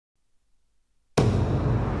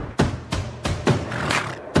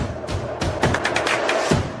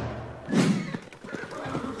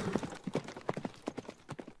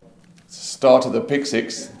Start of the pick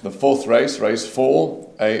six, the fourth race, race 4,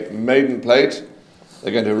 a maiden plate.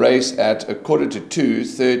 They're going to race at 1:45,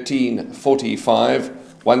 13:45,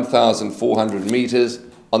 1,400 metres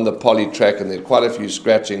on the poly track, and there are quite a few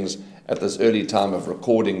scratchings at this early time of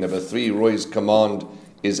recording. Number 3, Roy's Command,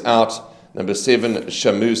 is out. Number 7,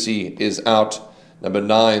 Shamusi, is out. Number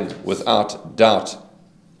 9, Without Doubt,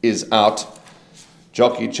 is out.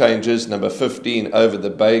 Jockey changes. Number 15, Over the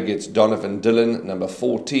Bay, gets Donovan Dillon. Number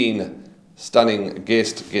 14, Stunning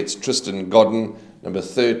Guest, gets Tristan Godden. Number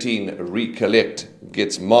 13, Recollect,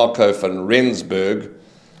 gets Marco van Rensburg.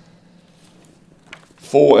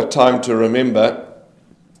 4, A Time to Remember,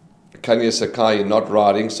 Kanya Sakai not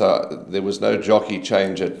riding, so there was no jockey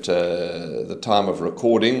change at the time of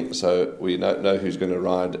recording, so we don't know who's going to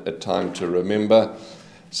ride A Time to Remember.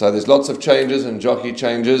 So there's lots of changes and jockey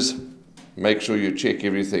changes. Make sure you check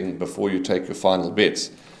everything before you take your final bets.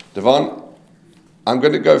 Devon, I'm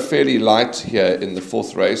going to go fairly light here in the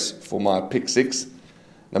fourth race for my pick six.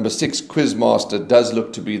 Number 6, Quizmaster, does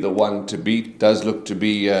look to be the one to beat, does look to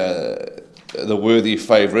be the worthy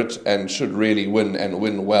favourite, and should really win, and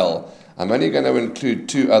win well. I'm only going to include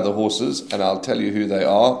 2 other horses, and I'll tell you who they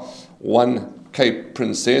are. 1, Cape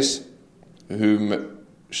Princess, whom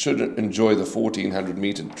should enjoy the 1,400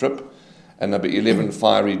 metre trip, and number 11,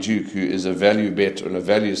 Fiery Duke, who is a value bet and a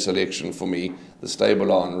value selection for me. The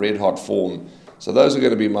stable are in red hot form. So those are going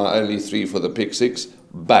to be my only 3 for the pick six,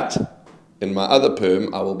 but in my other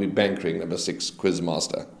perm, I will be bankering number 6,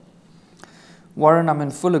 Quizmaster. Warren, I'm in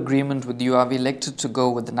full agreement with you. I've elected to go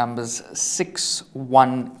with the numbers 6,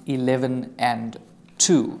 1, 11 and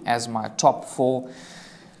 2 as my top 4.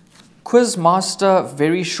 Quizmaster,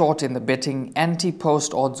 very short in the betting,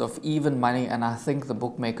 anti-post odds of even money, and I think the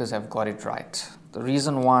bookmakers have got it right. The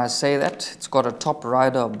reason why I say that, it's got a top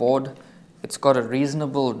rider aboard, it's got a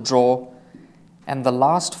reasonable draw, and the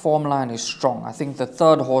last form line is strong. I think the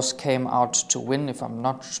 3rd horse came out to win. If I'm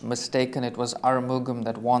not mistaken, it was Aramugam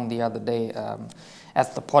that won the other day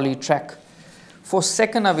at the poly track. For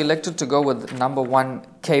 2nd, I've elected to go with number 1,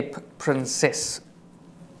 Cape Princess.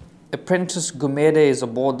 Apprentice Gumede is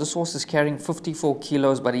aboard. This horse is carrying 54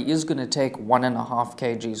 kilos, but he is going to take 1.5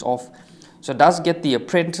 kgs off. So does get the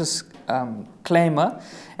apprentice claimer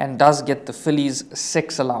and does get the fillies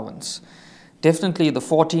sex allowance. Definitely the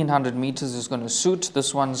 1,400 meters is going to suit.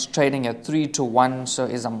 This one's trading at 3-1, so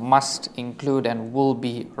is a must include and will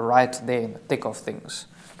be right there in the thick of things.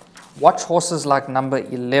 Watch horses like number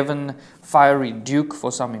 11, Fiery Duke,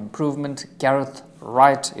 for some improvement. Gareth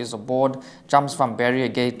Wright is aboard. Jumps from barrier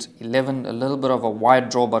gate 11, a little bit of a wide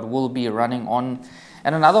draw, but will be running on.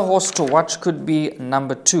 And another horse to watch could be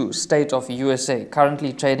number 2, State of USA,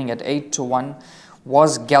 currently trading at 8-1.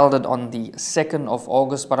 Was gelded on the 2nd of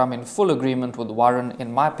August, but I'm in full agreement with Warren.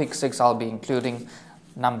 In my pick 6, I'll be including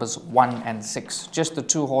numbers 1 and 6. Just the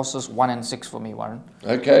 2 horses, 1 and 6 for me, Warren.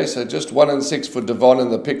 Okay, so just 1 and 6 for Devon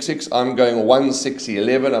in the pick 6. I'm going 1, 6,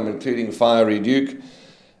 11. I'm including Fiery Duke.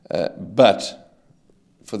 But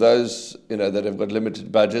for those that have got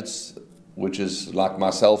limited budgets, which is like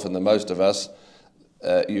myself and the most of us,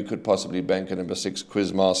 you could possibly bank a number 6,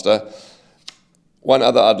 Quizmaster. One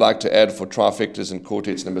other I'd like to add for trifectas and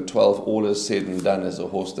quartets, number 12, All Is Said and Done, is a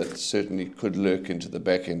horse that certainly could lurk into the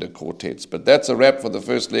back end of quartets. But that's a wrap for the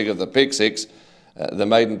first leg of the pick 6. The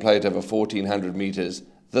maiden plate over 1,400 metres,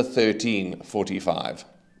 the 13:45.